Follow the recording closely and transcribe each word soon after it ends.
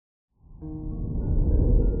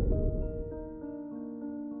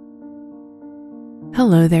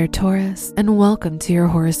Hello there, Taurus, and welcome to your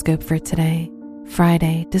horoscope for today,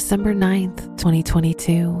 Friday, December 9th,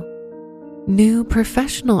 2022. New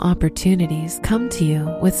professional opportunities come to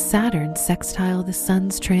you with Saturn sextile the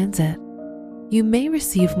Sun's transit. You may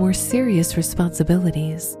receive more serious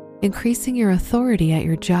responsibilities, increasing your authority at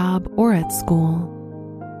your job or at school.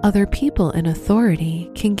 Other people in authority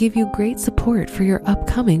can give you great support for your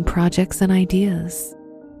upcoming projects and ideas.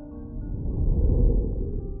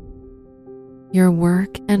 Your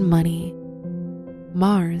work and money.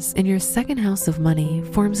 Mars in your second house of money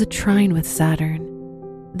forms a trine with Saturn.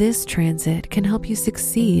 This transit can help you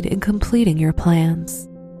succeed in completing your plans.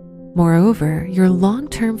 Moreover, your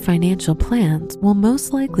long-term financial plans will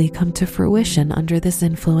most likely come to fruition under this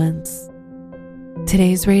influence.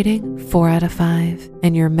 Today's rating, 4 out of 5,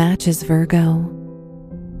 and your match is Virgo.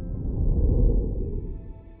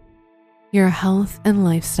 Your health and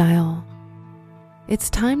lifestyle. It's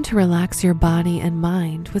time to relax your body and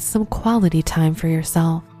mind with some quality time for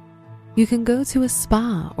yourself. You can go to a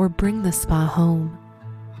spa or bring the spa home.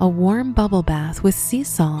 A warm bubble bath with sea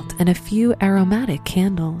salt and a few aromatic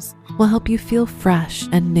candles will help you feel fresh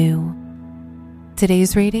and new.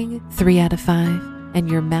 Today's rating, 3 out of 5, and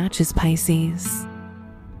your match is Pisces.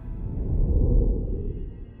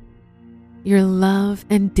 Your love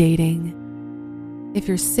and dating. If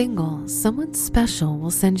you're single, someone special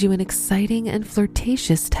will send you an exciting and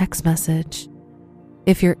flirtatious text message.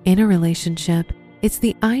 If you're in a relationship, it's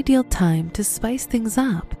the ideal time to spice things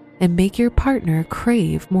up and make your partner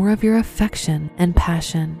crave more of your affection and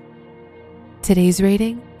passion. Today's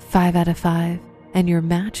rating, 5 out of 5, and your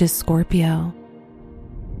match is Scorpio.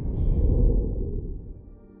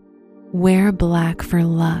 Wear black for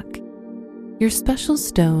luck. Your special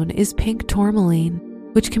stone is pink tourmaline,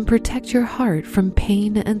 which can protect your heart from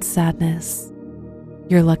pain and sadness.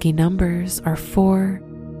 Your lucky numbers are 4,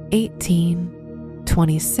 18,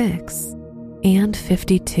 26, and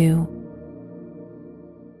 52.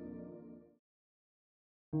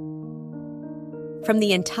 From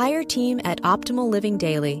the entire team at Optimal Living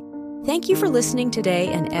Daily, thank you for listening today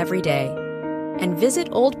and every day. And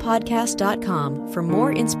visit oldpodcast.com for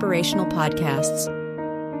more inspirational podcasts.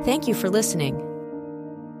 Thank you for listening.